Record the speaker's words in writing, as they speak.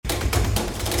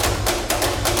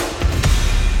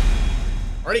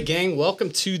Alrighty, gang. Welcome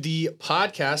to the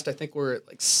podcast. I think we're at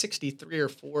like 63 or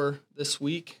 4 this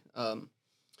week.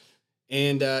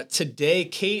 Today,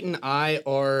 Kate and I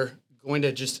are going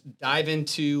to just dive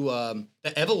into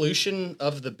the evolution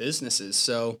of the businesses.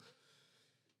 So,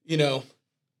 the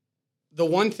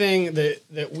one thing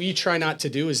that we try not to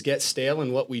do is get stale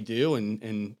in what we do,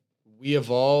 and we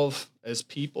evolve as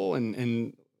people,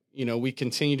 and we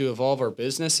continue to evolve our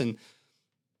business. And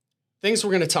things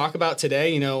we're going to talk about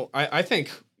today, I think,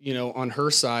 on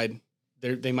her side,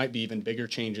 they might be even bigger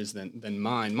changes than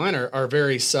mine. Mine are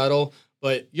very subtle,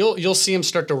 but you'll see them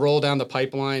start to roll down the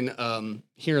pipeline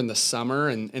here in the summer,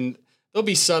 and they'll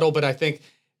be subtle, but I think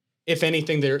if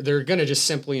anything, they're going to just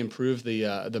simply improve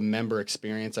the member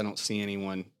experience. I don't see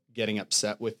anyone getting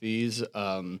upset with these.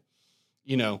 I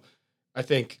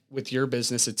think with your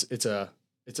business, it's a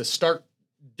stark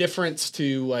difference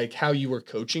to like how you were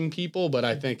coaching people, but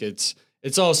I think it's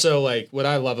also like what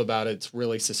I love about it. It's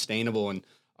really sustainable, and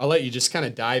I'll let you just kind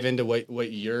of dive into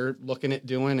what you're looking at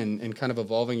doing and kind of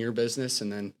evolving your business,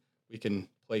 and then we can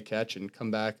play catch and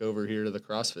come back over here to the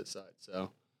CrossFit side.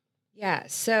 So. Yeah.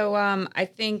 So I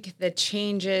think the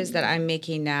changes that I'm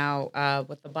making now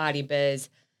with the body biz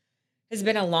has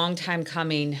been a long time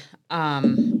coming.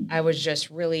 I was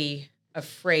just really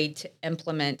afraid to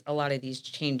implement a lot of these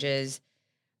changes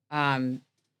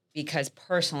because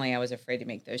personally I was afraid to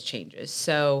make those changes.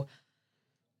 So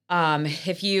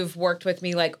if you've worked with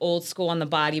me like old school on the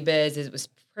body biz, it was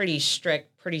pretty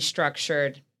strict, pretty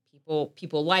structured.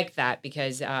 People like that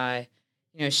because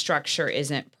structure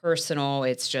isn't personal.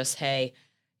 It's just, hey,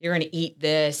 you're going to eat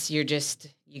this. You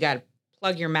got to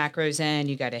plug your macros in.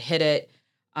 You got to hit it.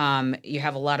 You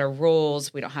have a lot of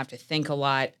rules. We don't have to think a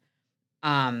lot.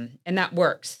 And that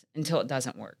works until it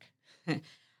doesn't work.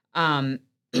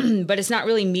 But it's not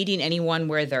really meeting anyone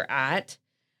where they're at.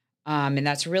 And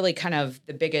that's really kind of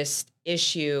the biggest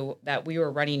issue that we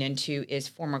were running into is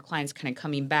former clients kind of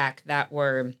coming back that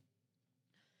were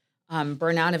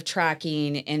burn out of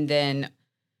tracking and then,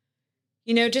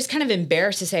 just kind of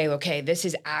embarrassed to say, okay, this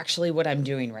is actually what I'm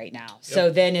doing right now. Yep. So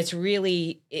then it's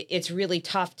really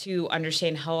tough to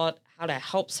understand how to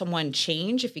help someone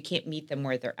change if you can't meet them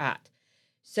where they're at.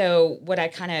 So what I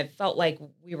kind of felt like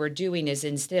we were doing is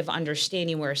instead of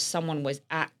understanding where someone was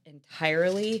at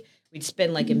entirely, we'd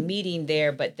spend like a meeting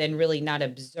there, but then really not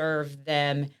observe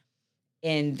them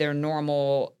in their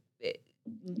normal,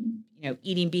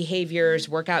 eating behaviors,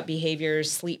 workout behaviors,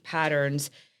 sleep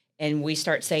patterns. And we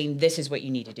start saying, this is what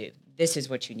you need to do. This is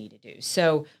what you need to do.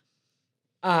 So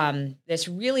this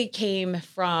really came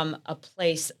from a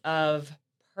place of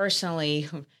personally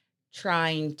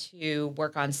trying to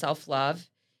work on self-love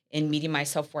and meeting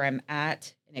myself where I'm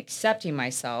at and accepting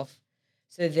myself.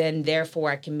 So then, therefore,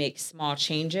 I can make small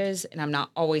changes and I'm not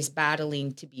always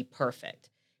battling to be perfect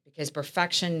because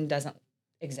perfection doesn't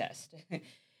exist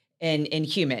in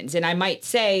humans. And I might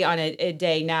say on a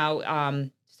day now,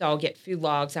 so I'll get food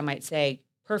logs, I might say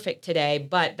perfect today,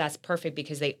 but that's perfect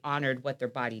because they honored what their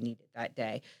body needed that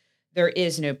day. There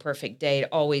is no perfect day. It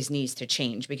always needs to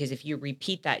change because if you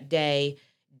repeat that day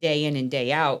in and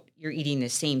day out, you're eating the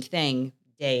same thing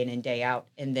day in and day out.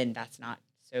 And then that's not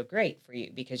so great for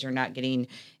you because you're not getting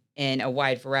in a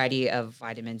wide variety of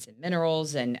vitamins and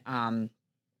minerals. And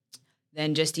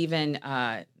then just even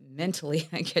mentally,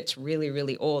 it gets really,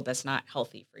 really old. That's not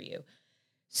healthy for you.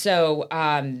 So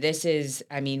this is,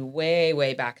 way,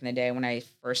 way back in the day when I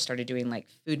first started doing like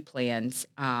food plans.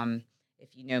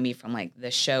 If you know me from like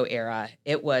the show era,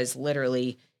 it was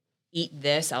literally eat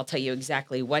this. I'll tell you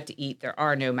exactly what to eat. There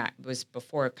are no, it was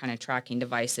before kind of tracking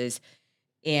devices.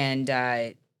 And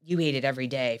you ate it every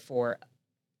day for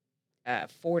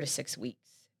 4 to 6 weeks.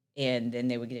 And then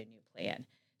they would get a new plan.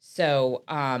 So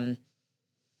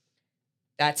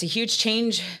that's a huge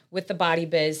change with the body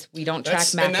biz. We don't track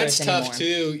macros anymore. And that's tough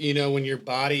too, when your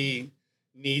body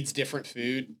needs different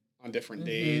food on different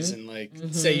days. And like,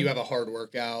 say you have a hard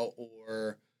workout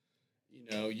or,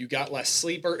 you got less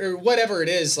sleep or whatever it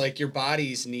is, like your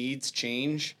body's needs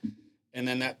change. And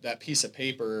then that piece of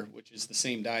paper, which is the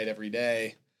same diet every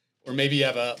day, or maybe you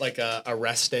have a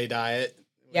rest day diet.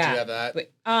 Would you have that?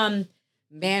 But,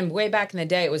 man, way back in the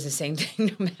day, it was the same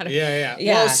thing no matter. Yeah.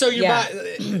 Well, so your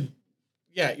body...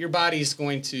 Yeah, your body's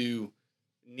going to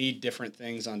need different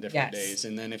things on different days.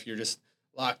 And then if you're just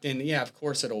locked in, yeah, of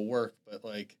course it'll work. But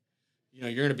like,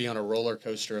 you're going to be on a roller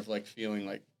coaster of like feeling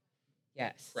like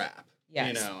crap,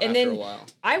 after a while.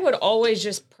 I would always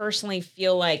just personally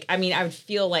feel like, I would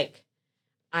feel like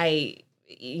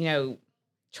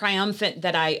triumphant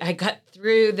that I got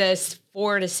through this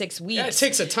 4 to 6 weeks. Yeah, it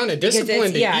takes a ton of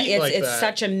discipline to eat like that. It's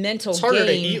such a mental game. It's harder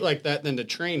to eat like that than to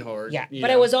train hard. Yeah, but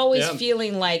I was always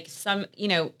feeling like I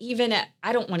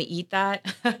don't want to eat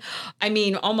that. I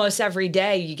mean, almost every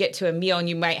day you get to a meal and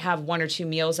you might have 1 or 2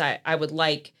 meals I would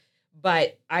like,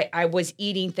 but I was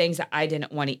eating things that I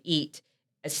didn't want to eat,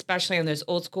 especially on those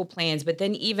old school plans. But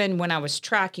then even when I was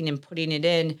tracking and putting it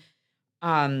in,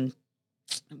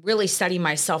 really setting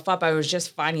myself up, I was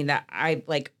just finding that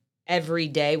every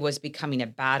day was becoming a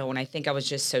battle. And I think I was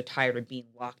just so tired of being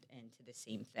locked into the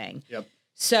same thing. Yep.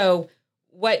 So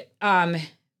what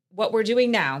we're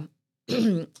doing now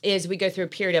is we go through a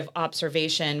period of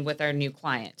observation with our new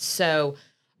clients. So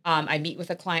I meet with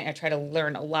a client. I try to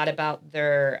learn a lot about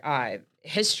their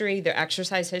history, their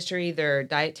exercise history, their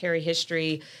dietary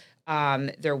history,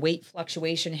 their weight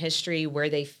fluctuation history, where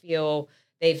they feel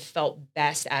they've felt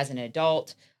best as an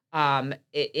adult.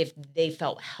 If they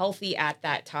felt healthy at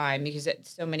that time, because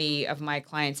so many of my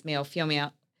clients, male,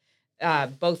 female,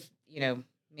 both, male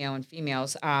and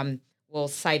females, will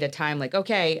cite a time like,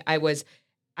 okay, I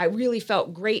really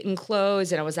felt great in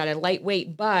clothes and I was at a light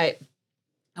weight, but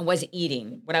I wasn't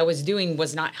eating. What I was doing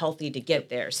was not healthy to get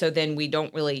there. So then we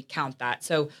don't really count that.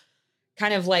 So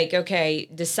kind of like, okay,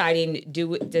 deciding,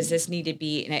 does this need to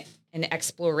be an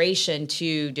exploration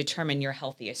to determine your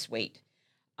healthiest weight?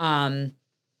 And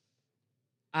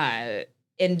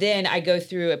then I go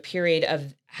through a period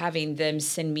of having them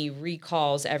send me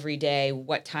recalls every day,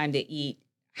 what time to eat,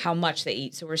 how much they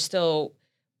eat. So we're still,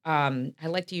 I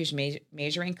like to use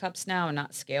measuring cups now and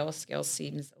not scales. Scales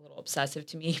seems a little obsessive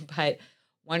to me, but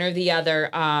one or the other,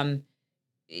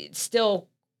 it's still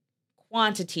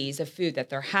quantities of food that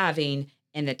they're having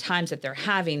and the times that they're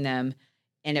having them,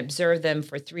 and observe them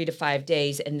for 3 to 5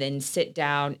 days and then sit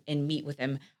down and meet with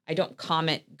them. I don't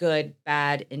comment good,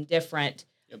 bad, indifferent.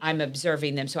 Yep. I'm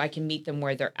observing them so I can meet them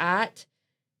where they're at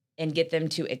and get them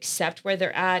to accept where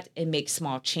they're at and make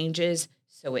small changes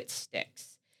so it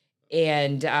sticks.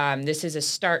 And this is a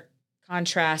stark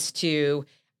contrast to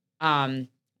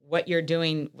what you're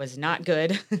doing was not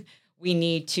good. We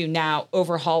need to now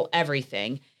overhaul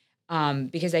everything.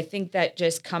 Because I think that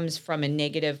just comes from a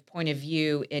negative point of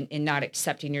view in not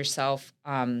accepting yourself.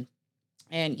 The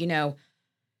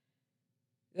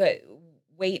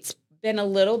weight's been a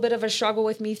little bit of a struggle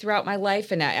with me throughout my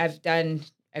life. And I've done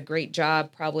a great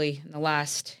job probably in the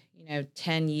last,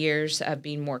 10 years of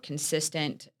being more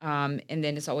consistent. And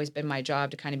then it's always been my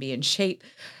job to kind of be in shape.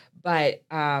 But,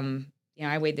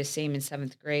 I weighed the same in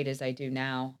 7th grade as I do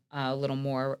now, a little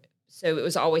more. So it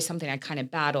was always something I kind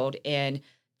of battled and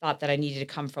thought that I needed to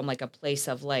come from like a place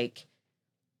of like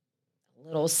a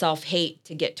little self-hate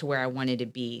to get to where I wanted to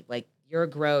be. Like, you're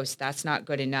gross. That's not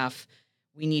good enough.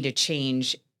 We need to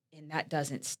change. And that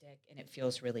doesn't stick and it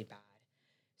feels really bad.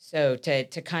 So to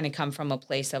kind of come from a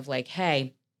place of like,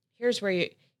 hey, here's where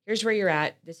you're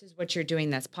at. This is what you're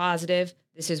doing that's positive.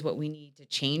 This is what we need to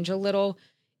change a little.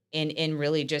 And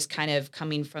really just kind of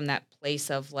coming from that place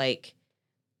of like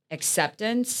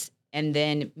acceptance and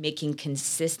then making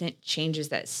consistent changes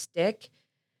that stick.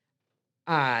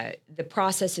 The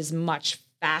process is much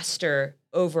faster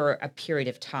over a period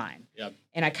of time. Yep.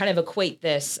 And I kind of equate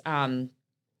this.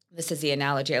 This is the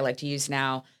analogy I like to use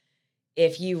now.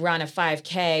 If you run a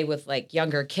 5K with like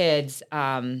younger kids,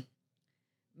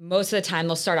 most of the time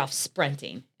they'll start off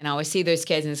sprinting. And I always see those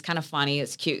kids and it's kind of funny.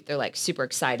 It's cute. They're like super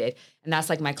excited. And that's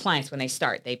like my clients when they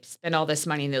start. They spend all this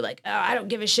money and they're like, oh, I don't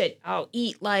give a shit. I'll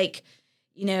eat like,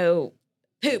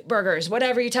 poop burgers,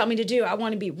 whatever you tell me to do. I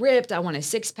want to be ripped. I want a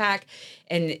 6-pack.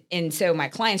 And so my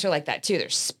clients are like that too. They're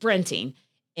sprinting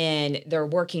and they're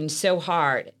working so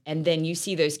hard. And then you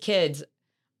see those kids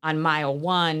on mile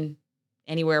 1,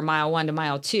 anywhere mile 1 to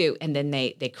mile 2, and then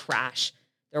they crash.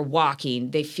 They're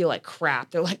walking. They feel like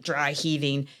crap. They're like dry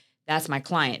heaving. That's my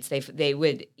clients. They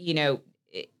would,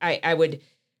 I would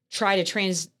try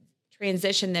to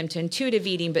transition them to intuitive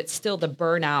eating, but still the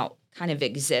burnout kind of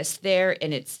exists there.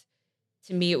 And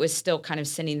to me, it was still kind of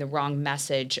sending the wrong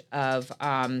message of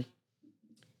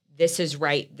this is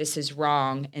right, this is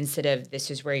wrong, instead of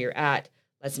this is where you're at.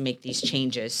 Let's make these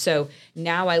changes. So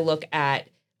now I look at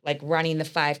like running the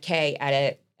 5K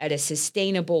at a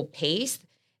sustainable pace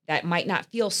that might not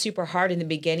feel super hard in the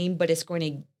beginning, but it's going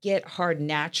to get hard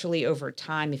naturally over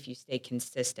time if you stay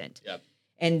consistent. Yep.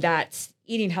 And that's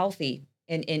eating healthy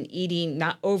and eating,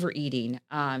 not overeating,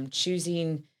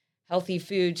 choosing healthy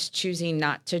foods, choosing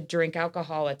not to drink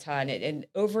alcohol a ton. And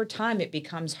over time, it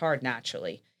becomes hard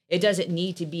naturally. It doesn't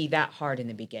need to be that hard in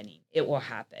the beginning. It will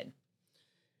happen.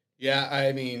 Yeah,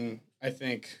 I mean, I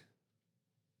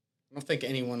don't think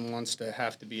anyone wants to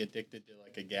have to be addicted to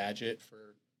like a gadget for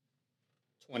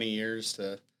 20 years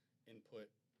to input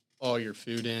all your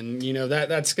food in,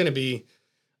 that's going to be,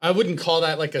 I wouldn't call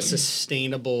that like a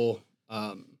sustainable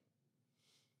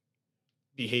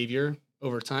behavior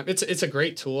over time. It's a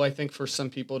great tool, I think, for some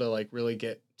people to like really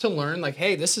get to learn like,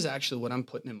 hey, this is actually what I'm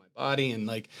putting in my body. And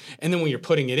like, and then when you're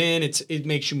putting it in, it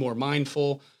makes you more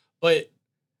mindful, but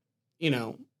you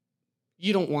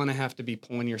don't want to have to be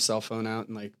pulling your cell phone out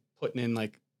and like putting in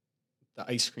like the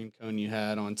ice cream cone you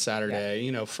had on Saturday,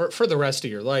 for the rest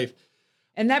of your life.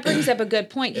 And that brings up a good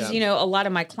point because, Yeah. a lot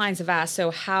of my clients have asked,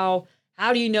 so how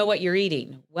do you know what you're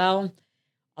eating? Well,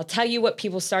 I'll tell you what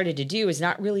people started to do is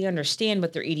not really understand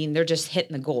what they're eating. They're just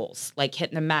hitting the goals, like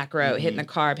hitting the macro, hitting the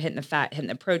carb, hitting the fat, hitting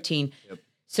the protein. Yep.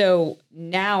 So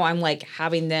now I'm like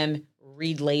having them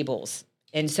read labels.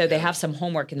 And so they have some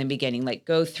homework in the beginning, like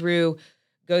go through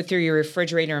your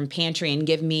refrigerator and pantry and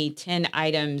give me 10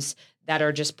 items that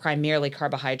are just primarily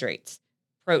carbohydrates,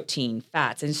 protein,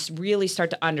 fats, and really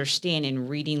start to understand and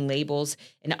reading labels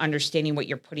and understanding what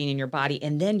you're putting in your body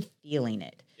and then feeling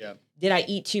it. Yeah. Did I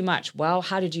eat too much? Well,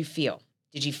 how did you feel?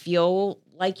 Did you feel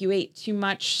like you ate too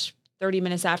much 30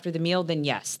 minutes after the meal? Then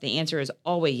yes. The answer is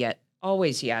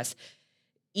always yes.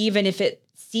 Even if it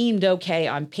seemed okay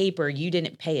on paper, you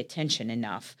didn't pay attention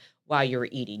enough while you were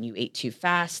eating. You ate too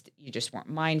fast. You just weren't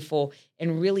mindful,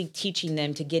 and really teaching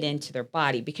them to get into their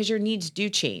body because your needs do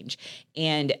change.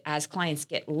 And as clients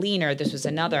get leaner, this was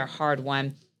another hard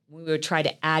one. We would try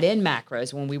to add in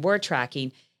macros when we were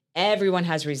tracking. Everyone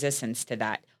has resistance to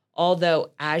that.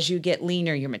 Although as you get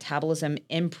leaner, your metabolism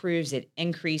improves, it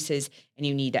increases, and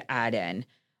you need to add in.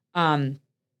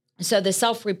 So the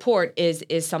self-report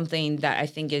is something that I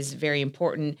think is very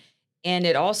important, and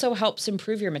it also helps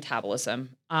improve your metabolism.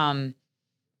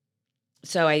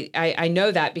 So I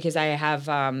know that because I have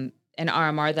an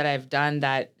RMR that I've done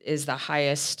that is the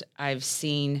highest I've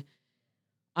seen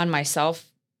on myself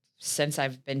since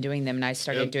I've been doing them, and I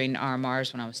started doing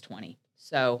RMRs when I was 20.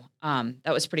 So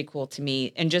that was pretty cool to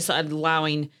me, and just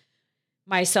allowing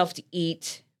myself to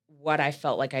eat what I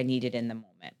felt like I needed in the moment.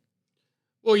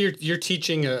 Well, you're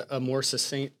teaching a more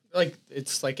succinct, like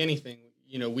it's like anything,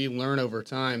 we learn over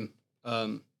time.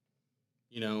 I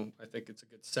think it's a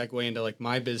good segue into like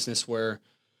my business where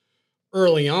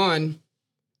early on,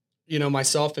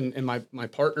 myself and my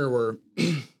partner were,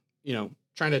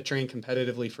 trying to train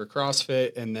competitively for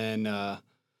CrossFit. And then,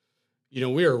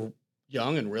 we were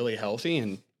young and really healthy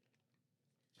and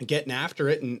getting after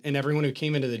it. And everyone who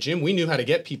came into the gym, we knew how to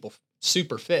get people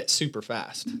super fit, super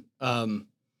fast.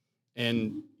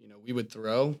 And, we would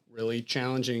throw really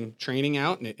challenging training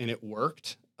out and it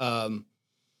worked. And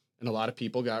a lot of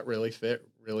people got really fit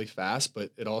really fast,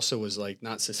 but it also was like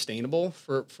not sustainable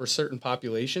for certain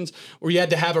populations, or you had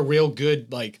to have a real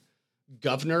good, like,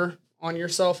 governor on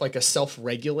yourself, like a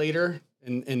self-regulator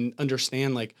and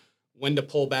understand like when to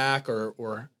pull back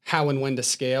or how and when to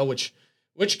scale, which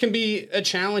can be a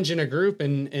challenge in a group.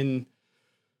 And,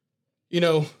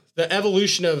 the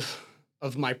evolution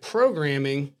of my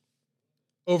programming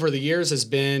over the years has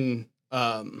been,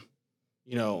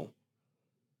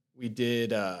 we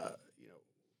did,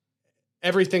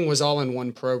 everything was all in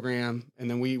one program. And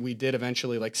then we did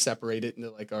eventually like separate it into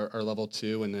like our level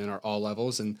 2 and then our all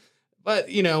levels. But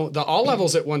the all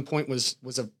levels at one point was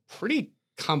a pretty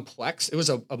complex, it was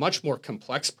a much more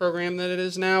complex program than it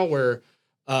is now, where,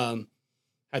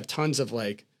 had tons of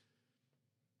like,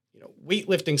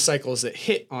 weightlifting cycles that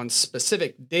hit on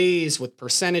specific days with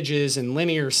percentages and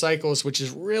linear cycles, which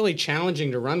is really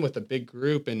challenging to run with a big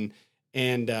group. And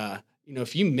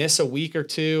if you miss a week or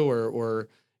two or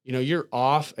you're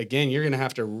off again, you're going to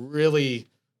have to really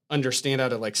understand how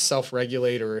to like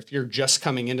self-regulate, or if you're just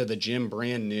coming into the gym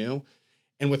brand new.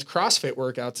 And with CrossFit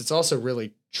workouts, it's also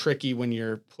really tricky when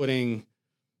you're putting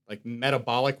like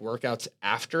metabolic workouts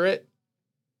after it,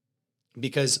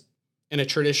 because in a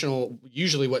traditional,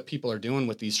 usually what people are doing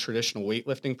with these traditional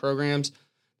weightlifting programs,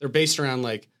 they're based around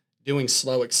like doing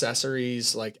slow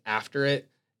accessories like after it,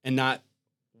 and not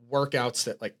workouts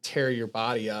that like tear your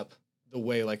body up the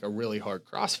way like a really hard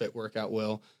CrossFit workout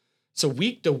will. So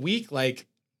week to week, like,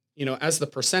 as the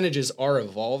percentages are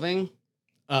evolving,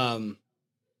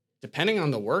 depending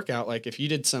on the workout, like if you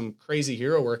did some crazy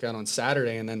hero workout on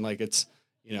Saturday and then like it's,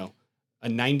 a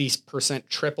 90%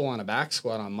 triple on a back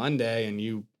squat on Monday, and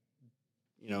you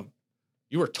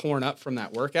were torn up from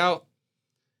that workout,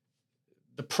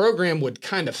 the program would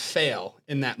kind of fail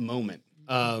in that moment.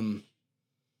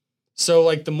 So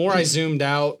like the more I zoomed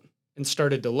out and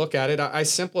started to look at it, I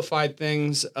simplified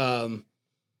things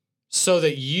so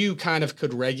that you kind of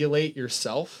could regulate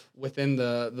yourself within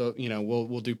the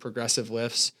we'll do progressive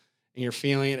lifts and you're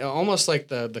feeling it, almost like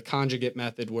the conjugate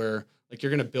method where like you're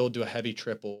going to build to a heavy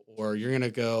triple, or you're going to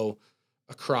go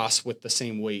across with the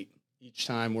same weight each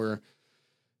time, where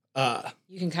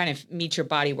you can kind of meet your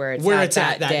body where it's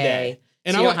at that day.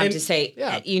 And so you don't have to say,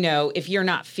 yeah, if you're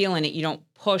not feeling it, you don't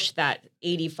push that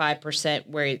 85%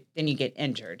 where then you get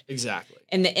injured. Exactly.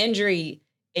 And the injury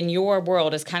in your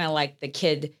world is kind of like the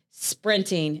kid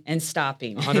sprinting and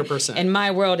stopping. 100%. In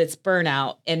my world, it's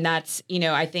burnout. And that's,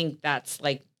 I think that's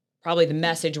like probably the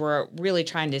message we're really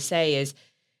trying to say is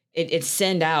it's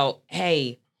send out,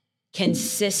 hey,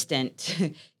 consistent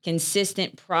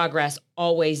progress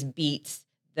always beats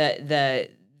the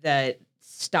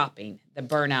stopping, the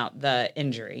burnout, the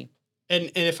injury.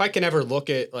 And if I can ever look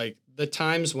at like the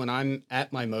times when I'm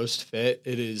at my most fit,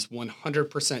 it is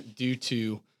 100% due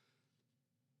to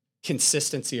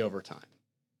consistency over time.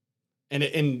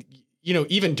 And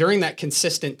even during that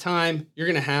consistent time, you're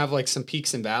going to have like some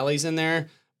peaks and valleys in there,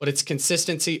 but it's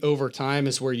consistency over time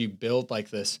is where you build like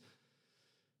this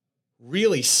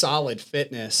really solid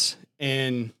fitness.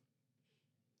 And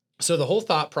so the whole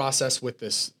thought process with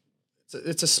this,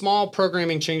 it's a small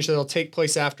programming change that'll take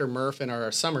place after Murph in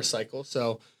our summer cycle.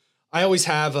 So I always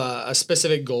have a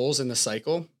specific goals in the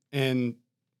cycle. And,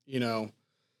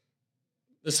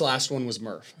 this last one was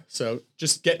Murph. So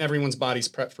just getting everyone's bodies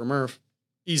prepped for Murph,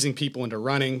 easing people into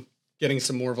running, getting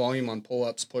some more volume on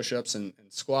pull-ups, push-ups, and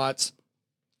squats.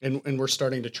 And we're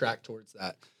starting to track towards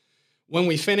that. When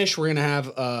we finish, we're going to have,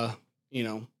 a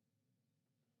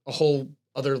whole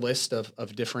other list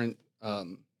of different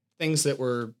things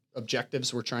that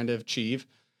objectives we're trying to achieve.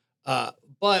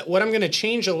 But what I'm going to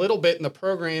change a little bit in the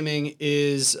programming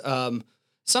is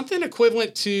something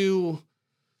equivalent to,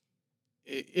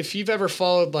 if you've ever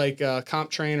followed like Comp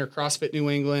Train or CrossFit New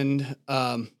England,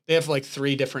 they have like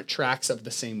 3 different tracks of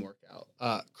the same workout.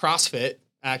 CrossFit,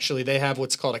 actually, they have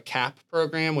what's called a CAP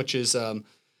program, which is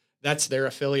that's their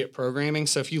affiliate programming.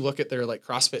 So if you look at their like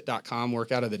CrossFit.com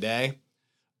workout of the day,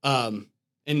 and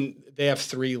they have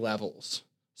 3 levels.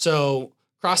 So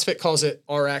CrossFit calls it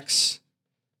RX,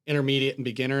 intermediate, and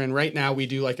beginner. And right now we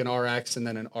do like an RX and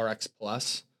then an RX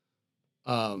plus.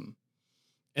 And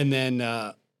then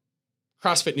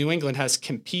CrossFit New England has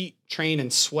compete, train,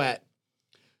 and sweat.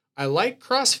 I like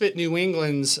CrossFit New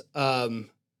England's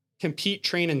compete,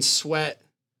 train, and sweat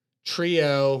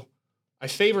trio. I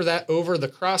favor that over the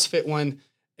CrossFit one,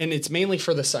 and it's mainly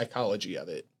for the psychology of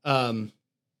it. And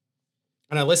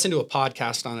I listened to a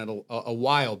podcast on it a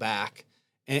while back,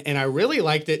 and I really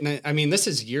liked it. And I mean, this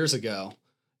is years ago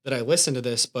that I listened to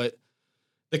this, but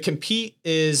the compete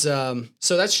is, so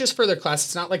that's just for their class.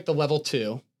 It's not like the level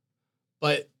 2,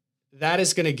 but that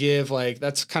is going to give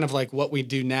that's kind of like what we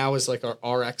do now is like our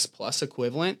RX plus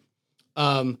equivalent.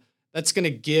 That's going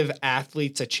to give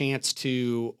athletes a chance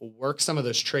to work some of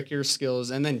those trickier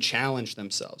skills and then challenge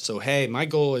themselves. So, hey, my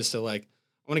goal is to I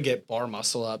want to get bar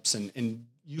muscle ups and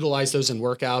utilize those in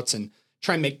workouts and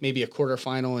try and make maybe a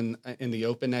quarterfinal in the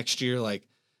Open next year. Like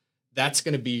that's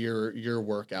going to be your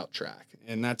workout track.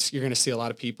 And you're going to see a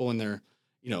lot of people in their,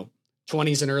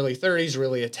 20s and early 30s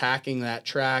really attacking that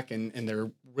track, and they're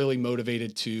really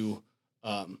motivated to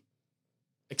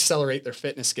accelerate their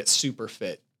fitness, get super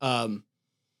fit. And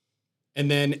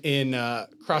then in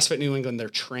CrossFit New England, their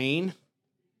train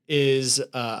is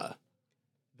that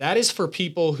is for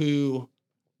people who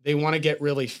they want to get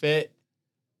really fit,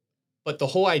 but the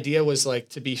whole idea was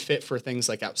to be fit for things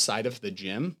like outside of the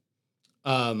gym.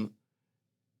 In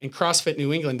CrossFit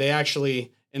New England, they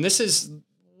actually, and this is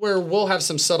where we'll have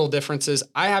some subtle differences.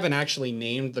 I haven't actually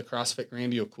named the CrossFit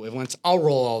Grandview equivalents. I'll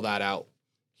roll all that out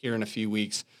here in a few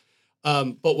weeks.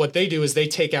 But what they do is they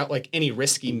take out any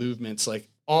risky movements.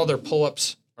 All their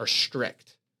pull-ups are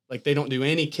strict. They don't do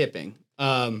any kipping.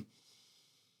 The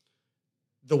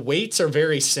weights are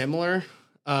very similar.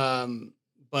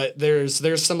 But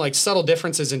there's some probably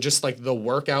differences in just the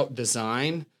workout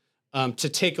design to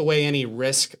take away any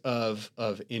risk of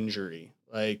injury.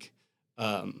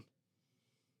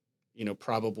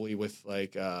 Probably with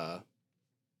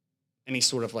any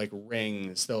sort of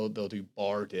rings, they'll do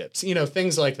bar dips,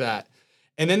 things like that.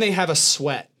 And then they have a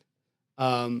sweat.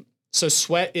 So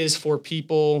sweat is for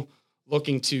people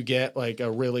looking to get a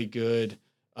really good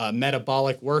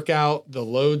metabolic workout. The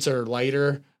loads are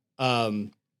lighter.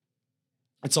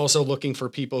 It's also looking for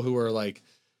people who are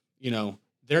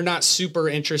they're not super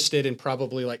interested in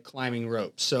probably climbing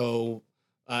ropes. So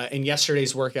in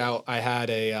yesterday's workout, I had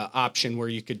a option where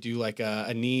you could do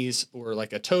a knees or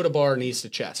a toe to bar, knees to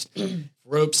chest.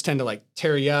 Ropes tend to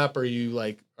tear you up, or you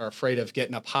are afraid of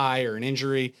getting up high or an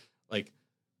injury.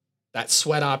 That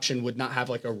sweat option would not have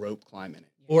a rope climb in it.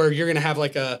 Or you're going to have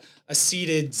a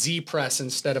seated Z press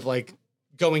instead of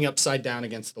going upside down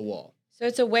against the wall. So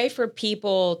it's a way for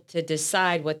people to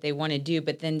decide what they want to do,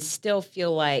 but then still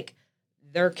feel like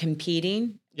they're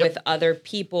competing with other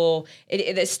people.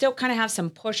 It still kind of have some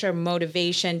push or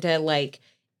motivation to like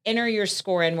enter your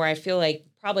score in, where I feel like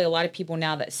probably a lot of people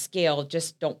now that scale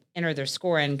just don't enter their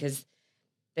score in because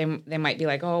they might be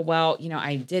like, oh, well,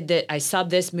 I did that. I subbed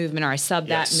this movement or I subbed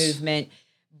that movement,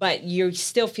 but you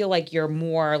still feel like you're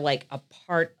more like a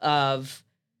part of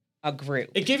a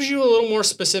group. It gives you a little more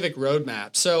specific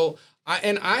roadmap. So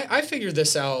I figured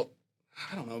this out,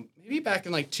 I don't know, maybe back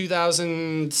in like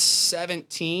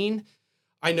 2017.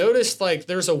 I noticed like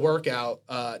there's a workout,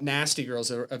 Nasty Girls,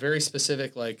 a very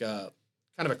specific like kind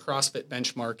of a CrossFit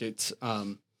benchmark. It's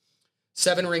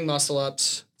 7 ring muscle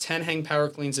ups, 10 hang power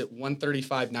cleans at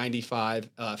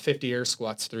 135.95, 50 air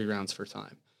squats, 3 rounds for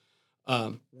time.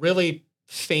 Really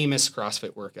famous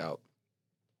CrossFit workout.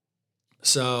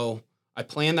 So I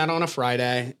planned that on a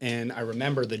Friday, and I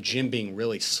remember the gym being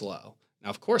really slow. Now,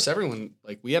 of course, everyone,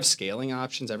 like, we have scaling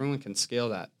options. Everyone can scale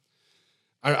that.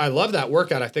 I love that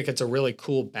workout. I think it's a really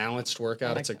cool, balanced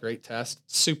workout. It's a great test.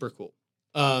 Super cool.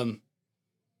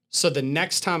 So the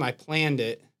next time I planned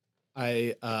it,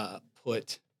 I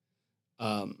put,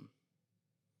 I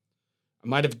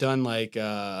might have done like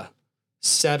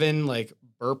 7 like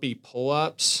burpee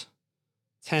pull-ups,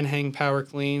 10 hang power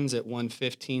cleans at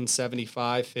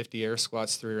 115.75, 50 air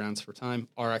squats, 3 rounds for time.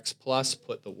 RX Plus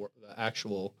put the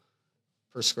actual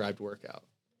prescribed workout,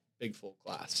 big full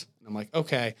class. And I'm like,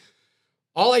 okay.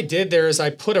 All I did there is I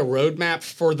put a roadmap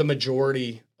for the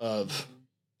majority of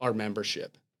our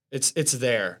membership. It's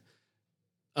there.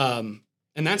 And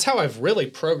that's how I've really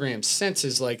programmed since,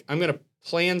 is like, I'm going to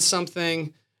plan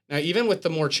something. Now, even with the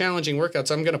more challenging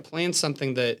workouts, I'm going to plan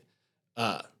something that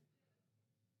a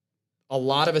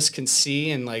lot of us can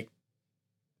see, and like,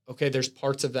 okay, there's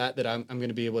parts of that I'm going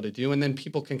to be able to do. And then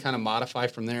people can kind of modify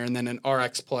from there. And then an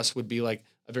RX Plus would be like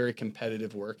a very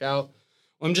competitive workout.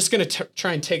 Well, I'm just going to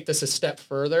try and take this a step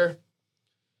further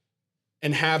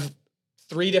and have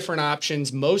 3 different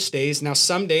options most days. Now,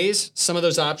 some days, some of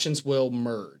those options will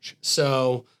merge.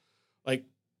 So like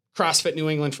CrossFit New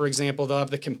England, for example, they'll have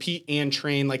the compete and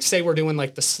train. Like, say we're doing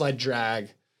like the sled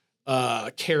drag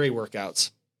carry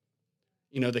workouts.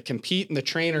 The compete and the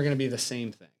train are going to be the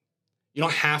same thing. You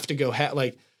don't have to go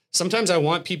like, sometimes I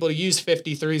want people to use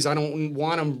 53s. I don't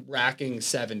want them racking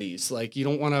 70s. Like, you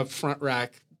don't want to front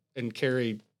rack and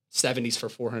carry 70s for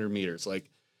 400 meters. Like,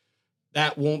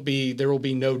 there will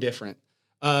be no different.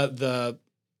 The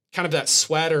kind of that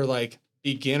sweat or like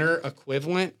beginner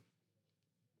equivalent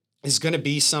is going to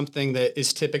be something that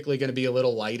is typically going to be a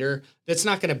little lighter. That's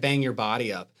not going to bang your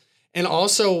body up. And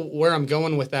also where I'm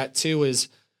going with that too is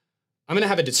I'm going to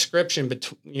have a description,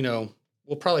 but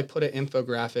we'll probably put an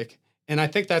infographic. And I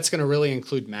think that's going to really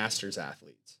include masters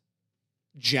athletes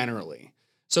generally.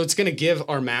 So it's going to give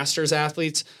our masters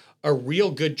athletes a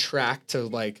real good track to,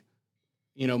 like,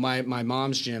 my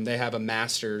mom's gym, they have a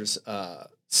masters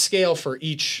scale for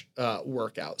each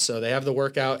workout. So they have the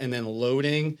workout and then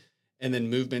loading and then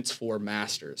movements for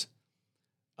masters.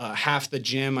 Half the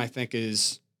gym, I think,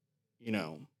 is,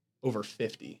 over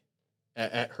 50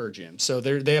 at her gym. So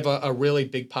they have a really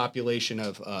big population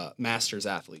of masters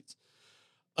athletes.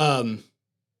 I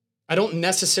don't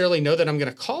necessarily know that I'm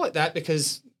going to call it that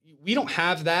because we don't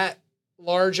have that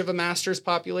large of a masters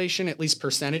population, at least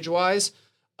percentage wise.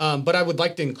 But I would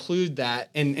like to include that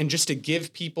and just to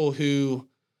give people who,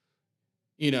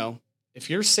 if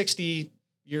you're 60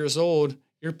 years old,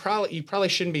 you probably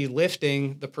shouldn't be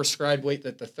lifting the prescribed weight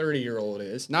that the 30-year-old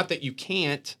is. Not that you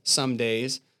can't some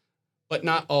days, but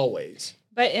not always.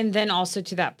 But, and then also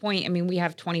to that point, I mean, we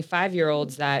have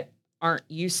 25-year-olds that aren't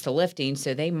used to lifting,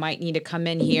 so they might need to come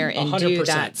in here and 100%. Do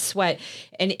that sweat.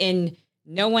 And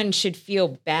no one should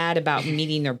feel bad about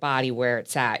meeting their body where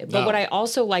it's at. But what I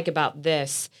also like about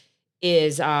this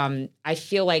is I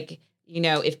feel like,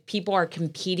 if people are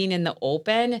competing in the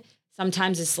open,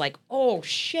 sometimes it's like, oh,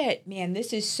 shit, man,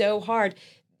 this is so hard.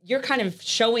 You're kind of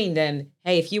showing them,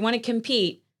 hey, if you want to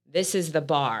compete, this is the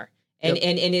bar. And,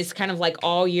 and it's kind of like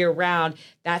all year round.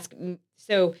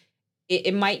 So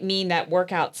it might mean that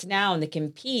workouts now in the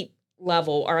compete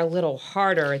level are a little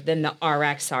harder than the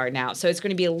RX are now. So it's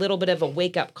going to be a little bit of a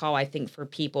wake up call, I think, for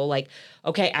people like,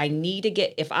 okay, I need to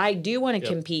if I do want to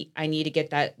compete, I need to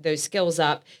get those skills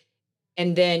up.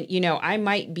 And then, I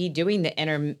might be doing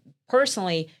the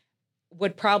personally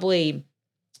would probably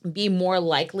be more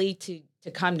likely to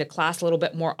come to class a little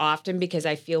bit more often because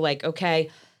I feel like,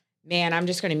 okay, man, I'm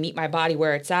just going to meet my body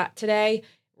where it's at today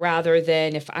rather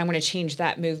than if I want to change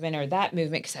that movement or that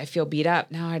movement because I feel beat up.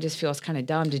 Now I just feel it's kind of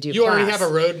dumb to do You class. already have a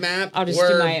roadmap. I'll just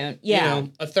do my own. Yeah. You know,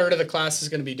 a third of the class is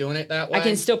going to be doing it that way. I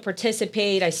can still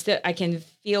participate. I can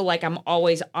feel like I'm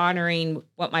always honoring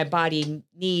what my body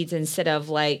needs instead of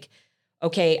like,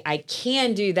 okay, I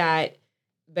can do that,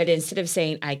 but instead of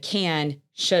saying I can,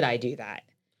 should I do that?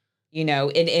 You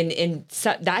know, and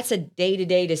so that's a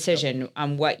day-to-day decision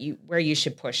on where you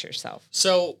should push yourself.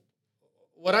 So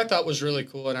what I thought was really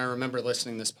cool, and I remember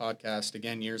listening to this podcast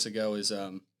again years ago, is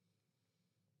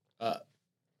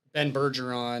Ben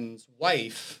Bergeron's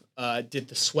wife did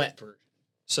the sweat version.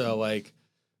 So like,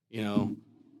 you know,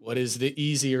 what is the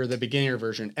easy or the beginner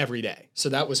version every day? So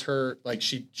that was her, like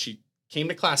she came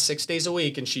to class 6 days a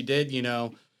week and she did, you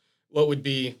know, what would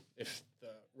be if the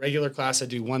regular class I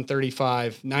do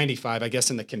 135, 95, I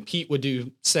guess in the compete would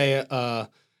do, say,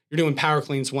 you're doing power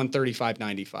cleans 135,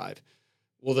 95.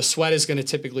 Well, the sweat is going to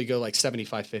typically go like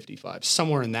 75, 55,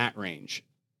 somewhere in that range.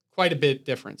 Quite a bit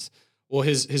difference. Well,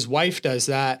 his wife does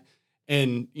that.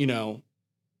 And, you know,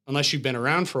 unless you've been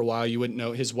around for a while, you wouldn't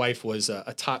know his wife was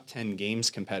a top 10 games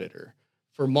competitor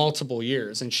for multiple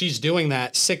years. And she's doing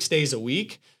that 6 days a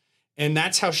week. And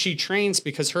that's how she trains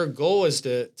because her goal is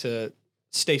to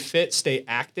stay fit, stay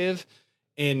active,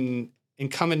 and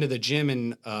come into the gym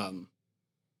and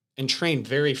train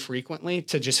very frequently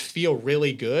to just feel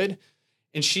really good.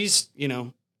 And she's, you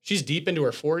know, she's deep into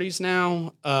her 40s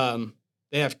now.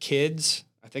 They have kids.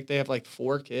 I think they have like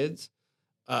 4 kids.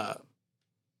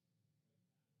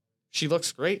 She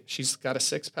looks great. She's got a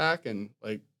 6-pack and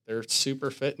like they're super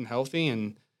fit and healthy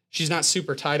and she's not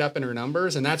super tied up in her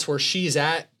numbers. And that's where she's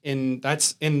at. And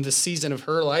that's in the season of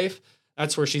her life.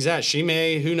 That's where she's at. She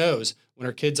may, who knows, when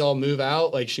her kids all move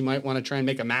out, like she might want to try and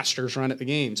make a master's run at the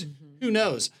games. Mm-hmm. Who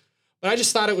knows? But I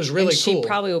just thought it was really cool. She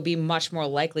probably will be much more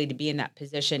likely to be in that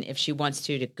position if she wants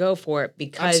to go for it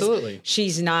because Absolutely.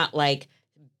 She's not like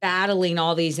battling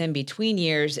all these in between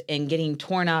years and getting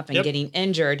torn up and getting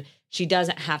injured. She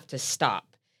doesn't have to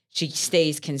stop. She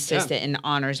stays consistent and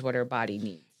honors what her body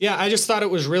needs. Yeah, I just thought it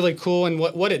was really cool. And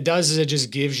what it does is it just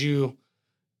gives you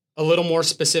a little more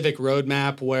specific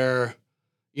roadmap where,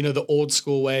 you know, the old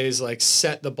school ways, like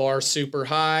set the bar super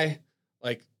high,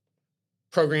 like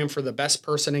program for the best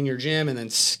person in your gym and then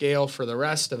scale for the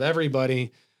rest of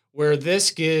everybody, where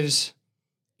this gives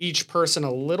each person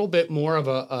a little bit more of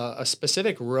a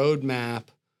specific roadmap.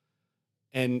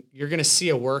 And you're going to see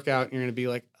a workout and you're going to be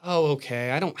like, oh,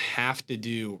 okay, I don't have to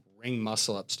do ring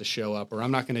muscle ups to show up, or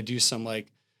I'm not going to do some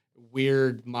like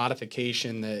weird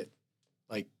modification that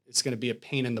like it's going to be a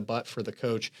pain in the butt for the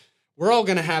coach. We're all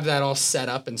going to have that all set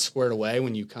up and squared away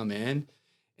when you come in.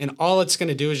 And all it's going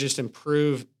to do is just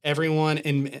improve everyone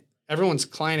and everyone's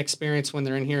client experience when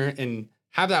they're in here and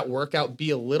have that workout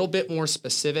be a little bit more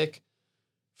specific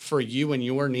for you and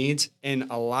your needs. And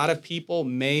a lot of people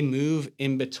may move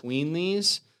in between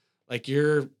these. Like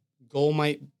your goal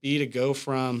might be to go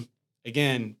from,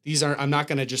 again, I'm not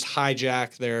going to just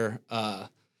hijack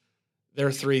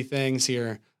their 3 things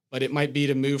here, but it might be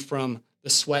to move from the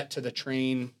sweat to the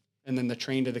train and then the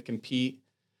train to the compete.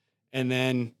 And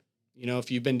then, you know,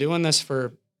 if you've been doing this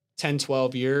for 10,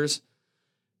 12 years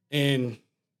and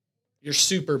you're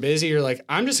super busy, you're like,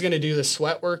 I'm just going to do the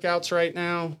sweat workouts right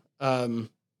now.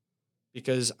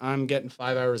 Because I'm getting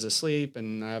 5 hours of sleep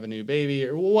and I have a new baby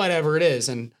or whatever it is.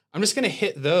 And I'm just going to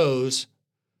hit those.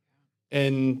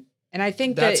 And I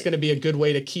think that's going to be a good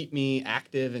way to keep me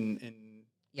active and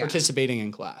participating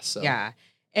in class. So. Yeah.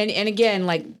 And again,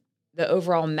 like the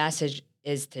overall message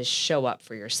is to show up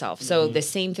for yourself. So the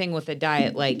same thing with the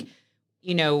diet, like,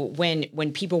 you know,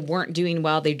 when people weren't doing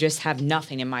well, they just have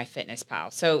nothing in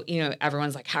MyFitnessPal. So, you know,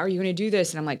 everyone's like, how are you going to do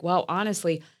this? And I'm like, well,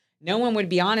 honestly, no one would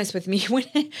be honest with me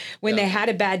when they had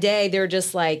a bad day. They're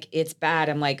just like, it's bad.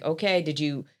 I'm like, okay, did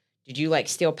you like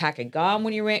steal a pack of gum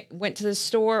when you went to the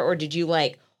store, or did you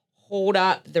like hold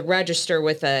up the register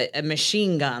with a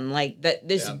machine gun? Like that,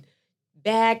 this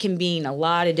bad can mean a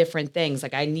lot of different things.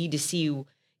 Like I need to see you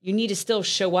need to still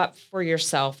show up for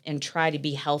yourself and try to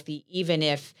be healthy, even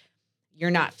if you're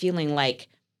not feeling like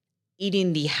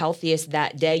eating the healthiest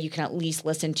that day. You can at least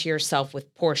listen to yourself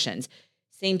with portions.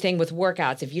 Same thing with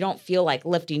workouts. If you don't feel like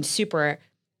lifting super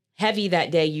heavy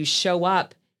that day, you show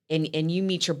up and you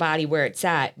meet your body where it's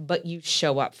at, but you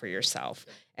show up for yourself.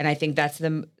 And I think that's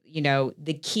the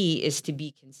key is to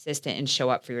be consistent and show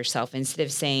up for yourself instead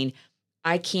of saying,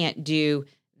 I can't do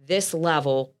this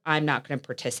level, I'm not going to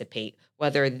participate.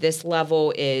 Whether this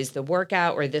level is the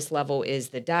workout or this level is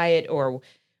the diet or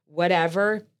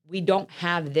whatever, we don't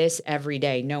have this every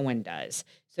day. No one does.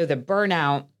 So the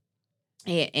burnout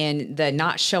and the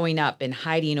not showing up and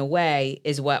hiding away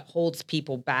is what holds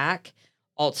people back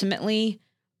ultimately,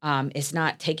 it's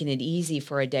not taking it easy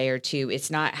for a day or two.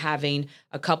 It's not having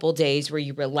a couple days where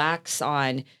you relax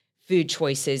on food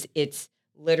choices. It's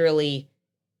literally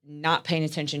not paying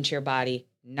attention to your body,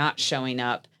 not showing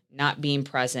up, not being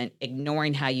present,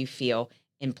 ignoring how you feel,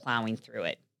 and plowing through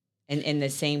it. And the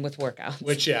same with workouts.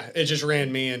 Which, yeah, it just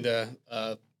ran me into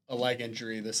a leg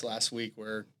injury this last week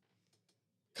where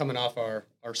coming off our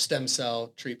stem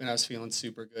cell treatment, I was feeling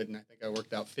super good. And I think I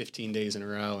worked out 15 days in a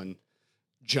row and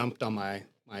jumped on my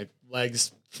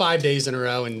legs 5 days in a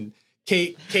row. And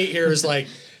Kate here is like,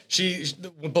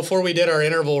 before we did our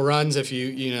interval runs, if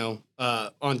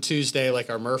on Tuesday, like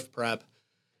our Murph prep,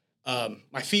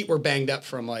 my feet were banged up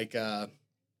from like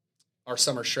our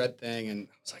summer shred thing. And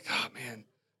I was like, oh man,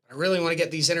 I really want to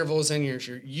get these intervals in.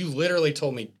 You literally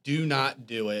told me, do not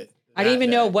do it. I didn't even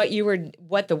know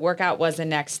what the workout was the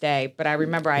next day, but I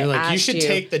remember You're asked you should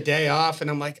take the day off. And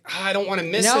I'm like, I don't want to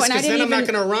miss this because then I'm not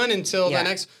going to run until the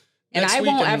next And I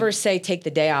won't ever say take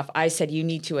the day off. I said you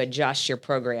need to adjust your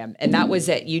program. And that was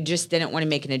it. You just didn't want to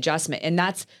make an adjustment. And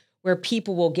that's where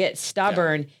people will get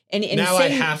stubborn. Yeah. And now I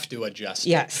have to adjust.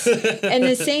 Yes. And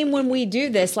the same when we do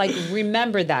this, like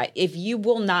remember that if you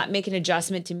will not make an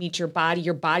adjustment to meet your body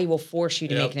will force you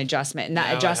to make an adjustment. And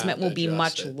that adjustment will be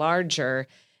much larger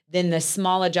than the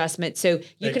small adjustment. So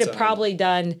you could have probably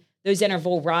done those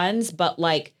interval runs, but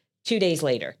like 2 days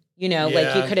later,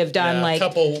 like you could have done like a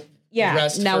couple.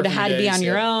 Now it had to be on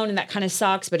your own, and that kind of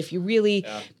sucks. But if you really,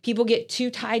 people get too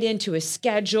tied into a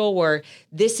schedule or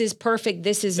this is perfect,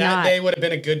 this is not. That day would have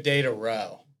been a good day to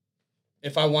row.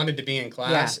 If I wanted to be in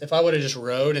class, if I would have just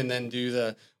rowed and then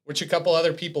do which a couple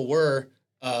other people were,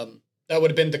 that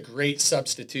would have been the great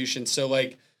substitution. So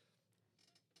like,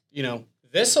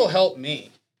 this will help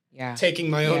me. Yeah. Taking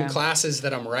my own classes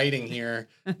that I'm writing here.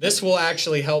 This will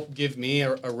actually help give me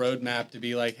a roadmap to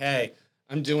be like, hey,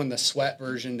 I'm doing the sweat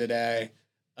version today,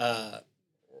 or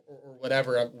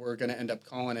whatever we're going to end up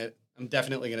calling it. I'm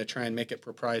definitely going to try and make it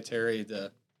proprietary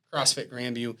to CrossFit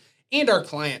Grandview and our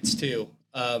clients too.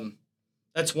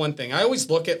 That's one thing. I always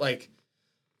look at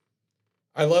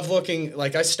I love looking,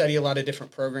 I study a lot of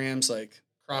different programs. Like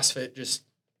CrossFit just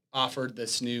offered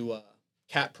this new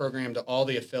CAT program to all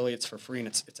the affiliates for free, and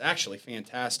it's actually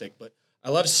fantastic. But I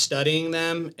love studying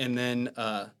them and then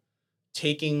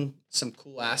taking some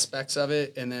cool aspects of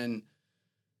it and then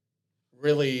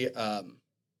really,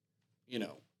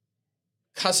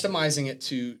 customizing it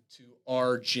to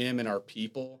our gym and our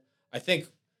people. I think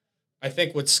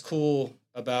what's cool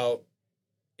about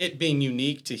it being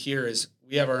unique to here is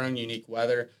we have our own unique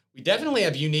weather. We definitely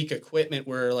have unique equipment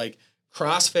where like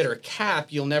CrossFit or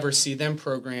CAP, you'll never see them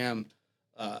program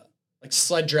like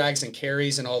sled drags and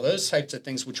carries and all those types of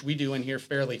things, which we do in here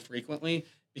fairly frequently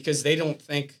because they don't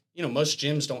think, most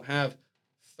gyms don't have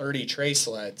 30 tray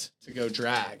sleds to go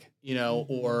drag,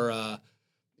 or,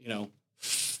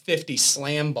 50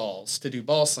 slam balls to do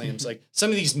ball slams. Like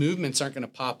some of these movements aren't going to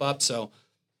pop up. So,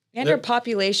 and our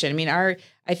population, I mean, I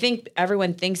think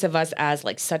everyone thinks of us as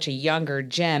like such a younger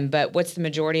gym, but what's the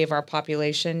majority of our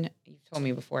population? You told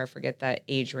me before, I forget that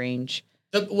age range.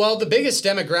 The biggest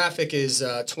demographic is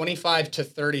 25 to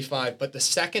 35, but the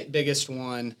second biggest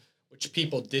one, which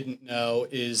people didn't know,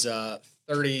 is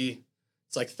 30.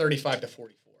 It's like 35 to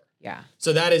 44. Yeah.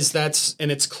 So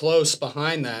and it's close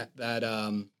behind that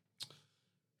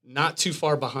not too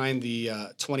far behind the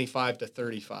 25 to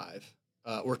 35.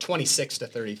 Or 26 to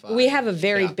 35. We have a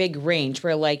very big range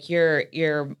where like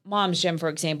your mom's gym, for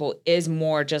example, is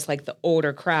more just like the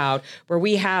older crowd where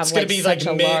we have it's going to be such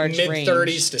like a large mid range.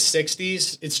 30s to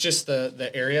 60s. It's just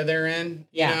the area they're in,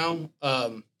 you know?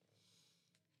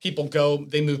 People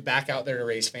they move back out there to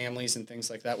raise families and things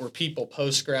like that, where people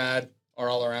post-grad are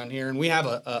all around here. And we have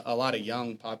a lot of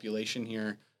young population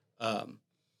here,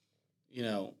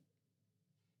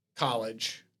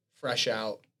 college, fresh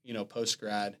out,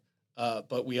 post-grad.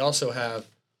 But we also have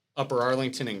Upper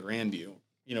Arlington and Grandview,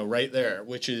 right there,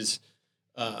 which is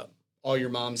all your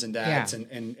moms and dads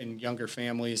and younger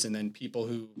families, and then people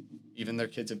who even their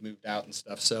kids have moved out and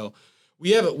stuff. So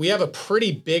we have a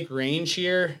pretty big range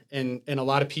here, and a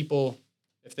lot of people,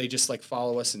 if they just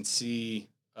follow us and see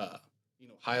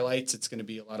highlights, it's going to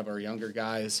be a lot of our younger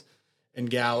guys and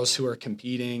gals who are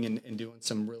competing and doing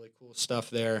some really cool stuff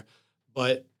there.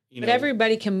 But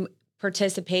everybody can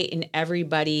participate and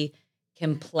everybody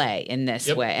can play in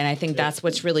this way. And I think that's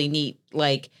what's really neat.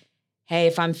 Like, hey,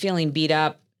 if I'm feeling beat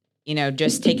up,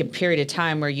 just take a period of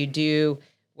time where you do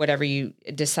whatever you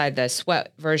decide the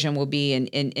sweat version will be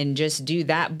and just do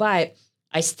that. But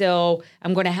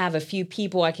I'm going to have a few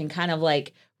people I can kind of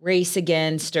race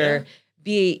against or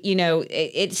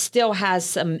it still has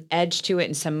some edge to it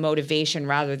and some motivation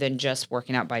rather than just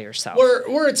working out by yourself.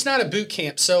 Or it's not a boot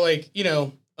camp. So like,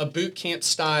 a boot camp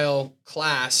style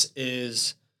class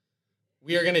is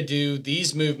we are going to do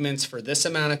these movements for this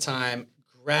amount of time,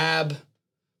 and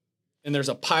there's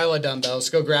a pile of dumbbells.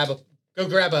 Go grab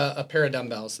a pair of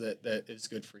dumbbells that is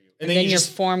good for you. And then your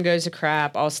form goes to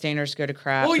crap. All standards go to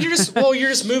crap. Well, you're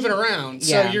just moving around.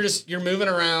 Yeah. So you're moving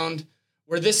around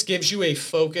where this gives you a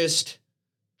focused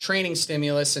training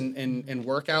stimulus and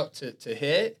workout to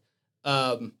hit,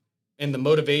 and the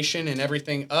motivation and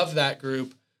everything of that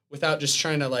group without just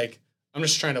trying to I'm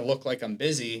just trying to look like I'm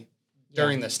busy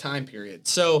during this time period.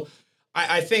 So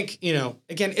I think,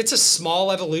 again, it's a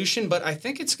small evolution, but I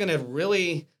think it's going to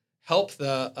really help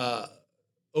the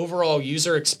overall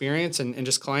user experience and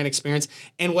just client experience.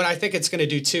 And what I think it's going to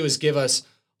do too is give us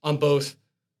on both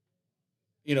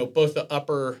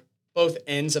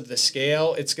ends of the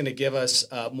scale, it's going to give us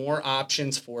more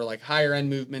options for like higher end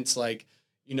movements, like,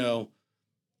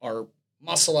 our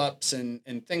muscle ups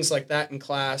and things like that in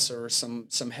class, or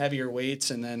some heavier weights.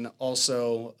 And then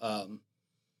also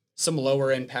some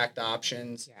lower impact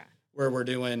options where we're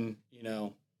doing,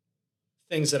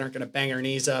 things that aren't going to bang our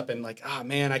knees up and like, oh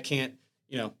man, I can't,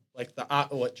 like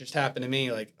what just happened to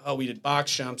me, like, oh, we did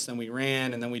box jumps, then we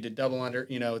ran, and then we did double under,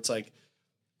 it's like,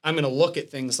 I'm going to look at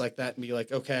things like that and be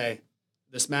like, okay,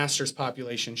 this master's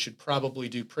population should probably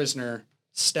do prisoner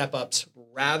step ups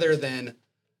rather than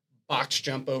box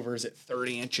jump overs at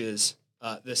 30 inches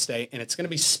this day. And it's going to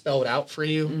be spelled out for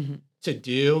you to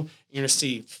do. You're going to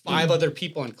see 5 other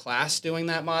people in class doing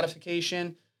that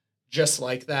modification just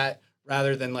like that,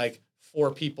 rather than like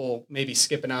 4 people maybe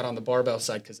skipping out on the barbell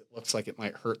side because it looks like it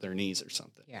might hurt their knees or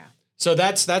something. Yeah. So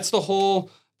that's the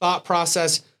whole thought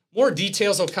process. More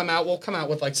details will come out. We'll come out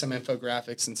with like some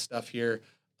infographics and stuff here.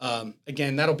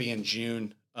 Again, that'll be in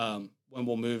June when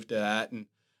we'll move to that. And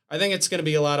I think it's going to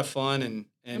be a lot of fun. And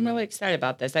I'm really excited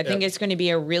about this. I think it's going to be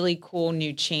a really cool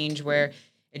new change where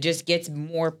it just gets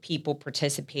more people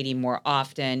participating more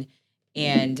often.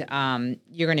 And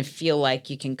you're going to feel like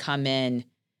you can come in,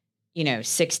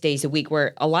 6 days a week,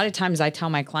 where a lot of times I tell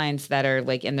my clients that are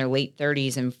like in their late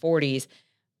 30s and 40s,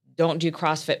 don't do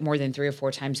CrossFit more than 3 or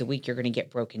 4 times a week. You're going to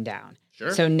get broken down.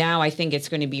 Sure. So now I think it's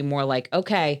going to be more like,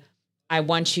 okay, I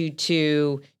want you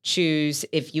to choose,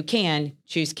 if you can,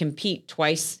 compete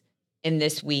twice in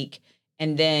this week.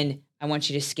 And then I want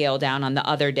you to scale down on the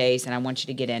other days, and I want you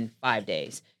to get in 5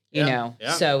 days, Yeah.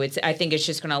 So I think it's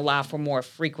just going to allow for more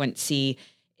frequency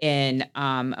in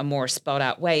a more spelled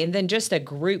out way. And then just a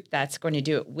group that's going to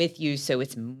do it with you. So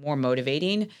it's more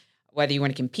motivating, whether you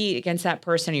want to compete against that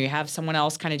person or you have someone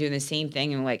else kind of doing the same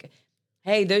thing. And like,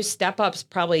 hey, those step ups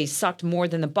probably sucked more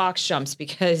than the box jumps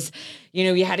because,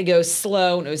 you had to go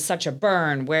slow and it was such a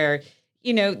burn, where,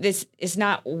 this is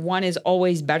not, one is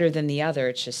always better than the other.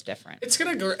 It's just different. It's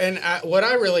going to go. And what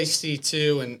I really see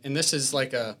too, and this is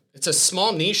like it's a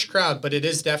small niche crowd, but it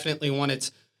is definitely one.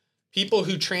 It's people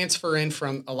who transfer in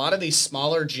from a lot of these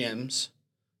smaller gyms,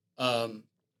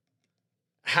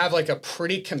 have like a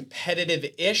pretty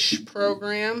competitive-ish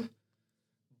program,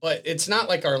 but it's not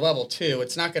like our level 2.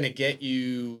 It's not going to get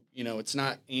you, it's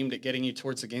not aimed at getting you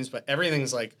towards the games, but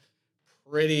everything's like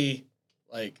pretty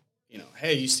like,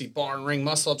 hey, you see bar and ring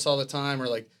muscle ups all the time, or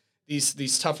like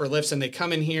these tougher lifts, and they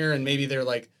come in here and maybe they're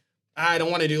like, I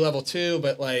don't want to do level 2,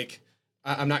 but like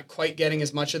I'm not quite getting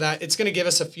as much of that. It's going to give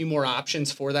us a few more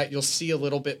options for that. You'll see a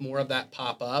little bit more of that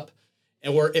pop up.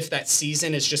 And where if that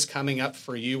season is just coming up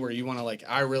for you, where you want to like,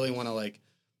 I really want to like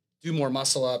do more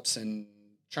muscle ups and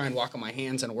try and walk on my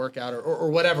hands in a workout or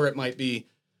whatever it might be,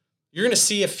 you're going to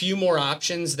see a few more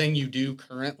options than you do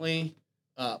currently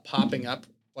popping up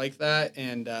like that.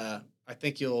 And I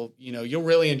think you'll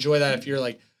really enjoy that if you're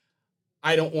like,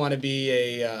 I don't want to be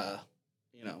a,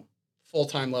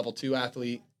 full-time level 2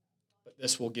 athlete, but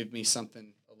this will give me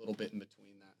something a little bit in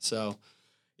between that. So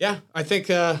yeah, I think,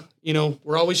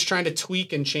 we're always trying to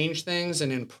tweak and change things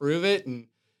and improve it. And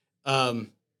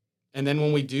then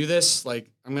when we do this, like,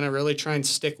 I'm going to really try and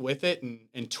stick with it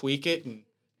and tweak it. And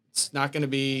it's not going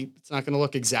to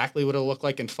look exactly what it'll look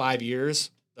like in 5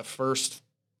 years, the first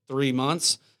 3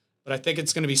 months, but I think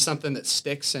it's going to be something that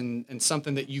sticks and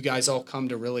something that you guys all come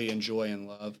to really enjoy and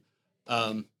love.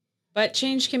 But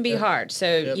change can be hard.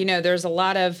 So, there's a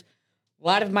lot of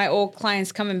my old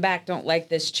clients coming back don't like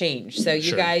this change. So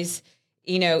you guys,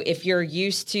 if you're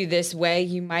used to this way,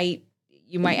 you might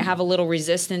have a little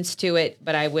resistance to it,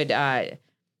 but I would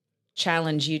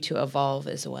challenge you to evolve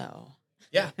as well.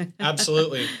 Yeah,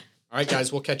 absolutely. All right,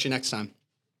 guys, we'll catch you next time.